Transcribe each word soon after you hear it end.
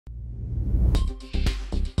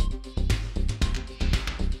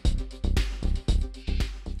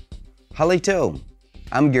Halito,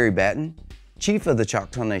 I'm Gary Batten, Chief of the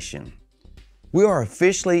Choctaw Nation. We are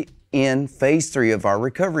officially in Phase 3 of our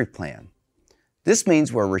recovery plan. This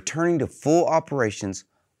means we're returning to full operations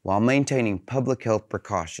while maintaining public health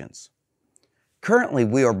precautions. Currently,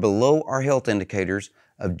 we are below our health indicators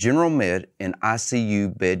of general med and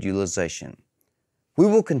ICU bed utilization. We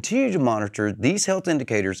will continue to monitor these health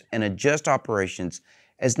indicators and adjust operations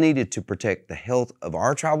as needed to protect the health of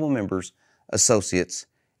our tribal members, associates,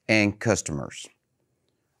 and customers.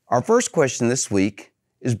 Our first question this week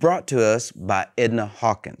is brought to us by Edna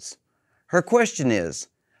Hawkins. Her question is,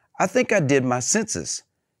 I think I did my census.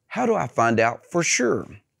 How do I find out for sure?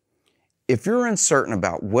 If you're uncertain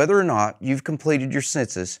about whether or not you've completed your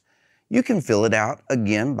census, you can fill it out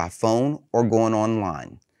again by phone or going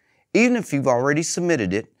online. Even if you've already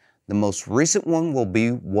submitted it, the most recent one will be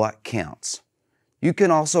what counts. You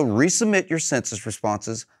can also resubmit your census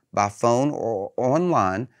responses by phone or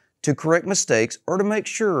online to correct mistakes or to make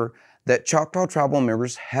sure that Choctaw tribal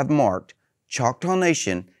members have marked Choctaw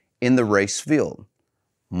Nation in the race field.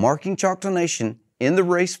 Marking Choctaw Nation in the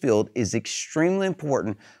race field is extremely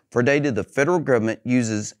important for data the federal government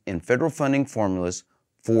uses in federal funding formulas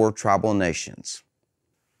for tribal nations.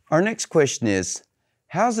 Our next question is,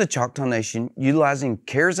 how is the Choctaw Nation utilizing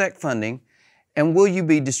CARES Act funding, and will you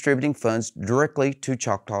be distributing funds directly to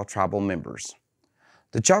Choctaw tribal members?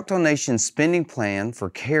 The Choctaw Nation spending plan for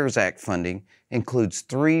CARES Act funding includes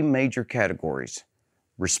three major categories: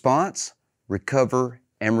 response, recover,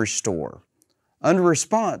 and restore. Under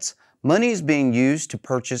response, money is being used to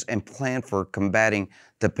purchase and plan for combating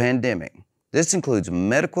the pandemic. This includes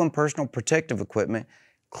medical and personal protective equipment,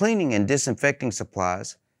 cleaning and disinfecting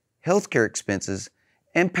supplies, healthcare expenses,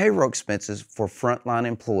 and payroll expenses for frontline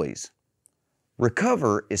employees.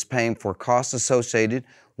 Recover is paying for costs associated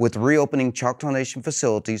with reopening Choctaw Nation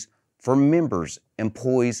facilities for members,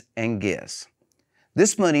 employees, and guests.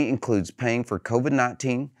 This money includes paying for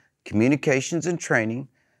COVID-19, communications and training,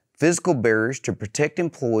 physical barriers to protect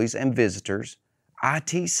employees and visitors,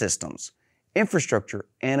 IT systems, infrastructure,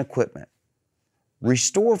 and equipment.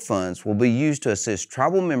 Restore funds will be used to assist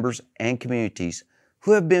tribal members and communities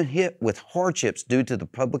who have been hit with hardships due to the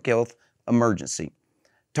public health emergency.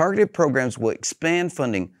 Targeted programs will expand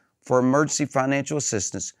funding for emergency financial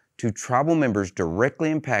assistance to tribal members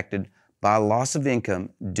directly impacted by loss of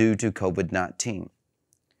income due to COVID-19.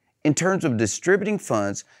 In terms of distributing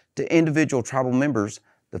funds to individual tribal members,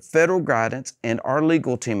 the federal guidance and our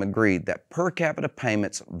legal team agreed that per capita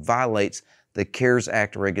payments violates the CARES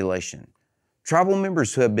Act regulation. Tribal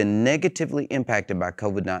members who have been negatively impacted by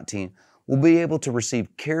COVID-19 will be able to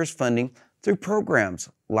receive CARES funding through programs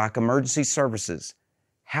like emergency services,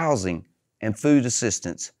 housing, and food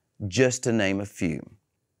assistance, just to name a few.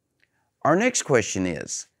 Our next question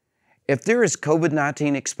is, if there is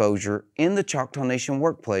COVID-19 exposure in the Choctaw Nation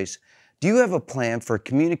workplace, do you have a plan for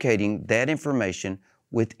communicating that information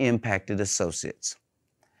with impacted associates?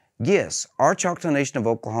 Yes, our Choctaw Nation of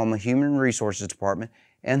Oklahoma Human Resources Department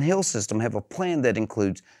and Health System have a plan that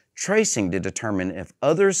includes tracing to determine if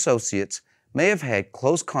other associates may have had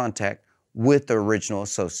close contact with the original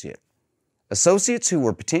associate. Associates who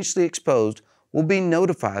were potentially exposed will be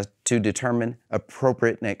notified to determine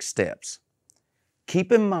appropriate next steps.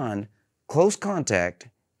 Keep in mind, close contact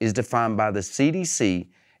is defined by the CDC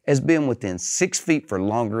as being within 6 feet for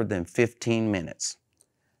longer than 15 minutes.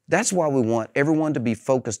 That's why we want everyone to be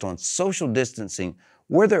focused on social distancing,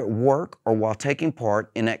 whether at work or while taking part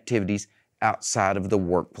in activities outside of the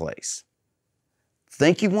workplace.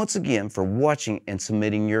 Thank you once again for watching and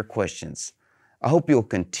submitting your questions. I hope you'll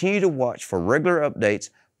continue to watch for regular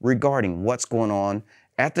updates regarding what's going on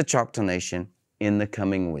at the Choctaw Nation in the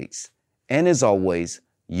coming weeks. And as always,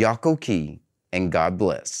 Yako Key and God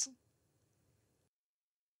bless.